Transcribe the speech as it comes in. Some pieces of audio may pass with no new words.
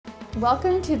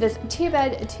Welcome to this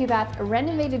 2-bed, 2-bath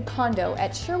renovated condo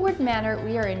at Sherwood Manor.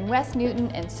 We are in West Newton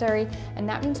and Surrey, and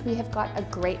that means we have got a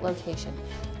great location.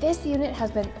 This unit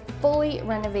has been fully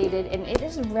renovated and it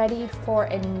is ready for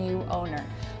a new owner.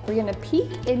 We're gonna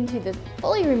peek into this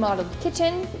fully remodeled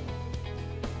kitchen,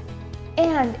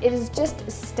 and it is just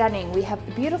stunning. We have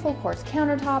beautiful quartz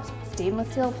countertops,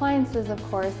 stainless steel appliances, of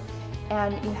course,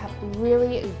 and you have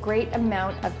really great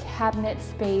amount of cabinet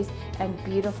space and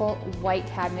beautiful white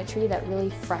cabinetry that really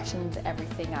freshens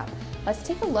everything up. Let's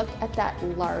take a look at that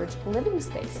large living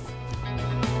space.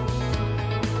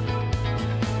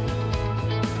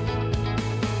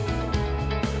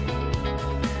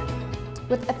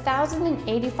 With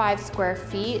 1,085 square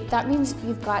feet, that means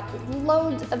you've got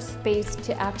loads of space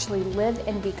to actually live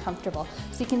and be comfortable.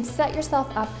 So you can set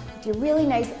yourself up with your really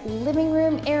nice living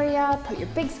room area, put your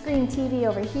big screen TV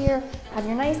over here, have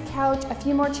your nice couch, a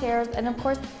few more chairs, and of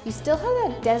course, you still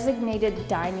have that designated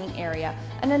dining area.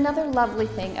 And another lovely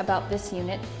thing about this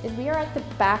unit is we are at the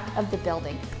back of the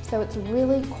building. So it's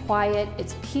really quiet,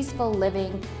 it's peaceful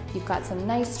living. You've got some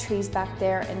nice trees back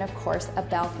there, and of course, a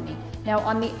balcony. Now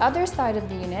on the other side of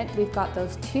the unit, we've got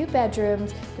those 2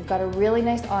 bedrooms, we've got a really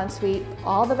nice ensuite,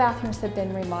 all the bathrooms have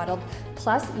been remodeled,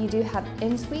 plus you do have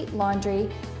in-suite laundry,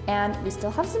 and we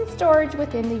still have some storage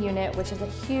within the unit, which is a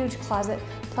huge closet,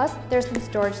 plus there's some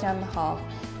storage down the hall.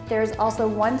 There's also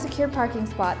 1 secure parking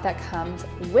spot that comes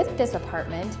with this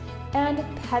apartment, and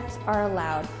pets are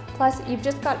allowed. Plus, you've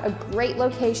just got a great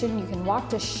location. You can walk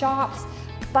to shops,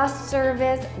 bus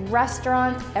service,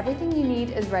 restaurants, everything you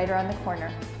need is right around the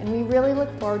corner. And we really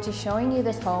look forward to showing you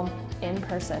this home in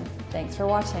person. Thanks for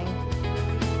watching.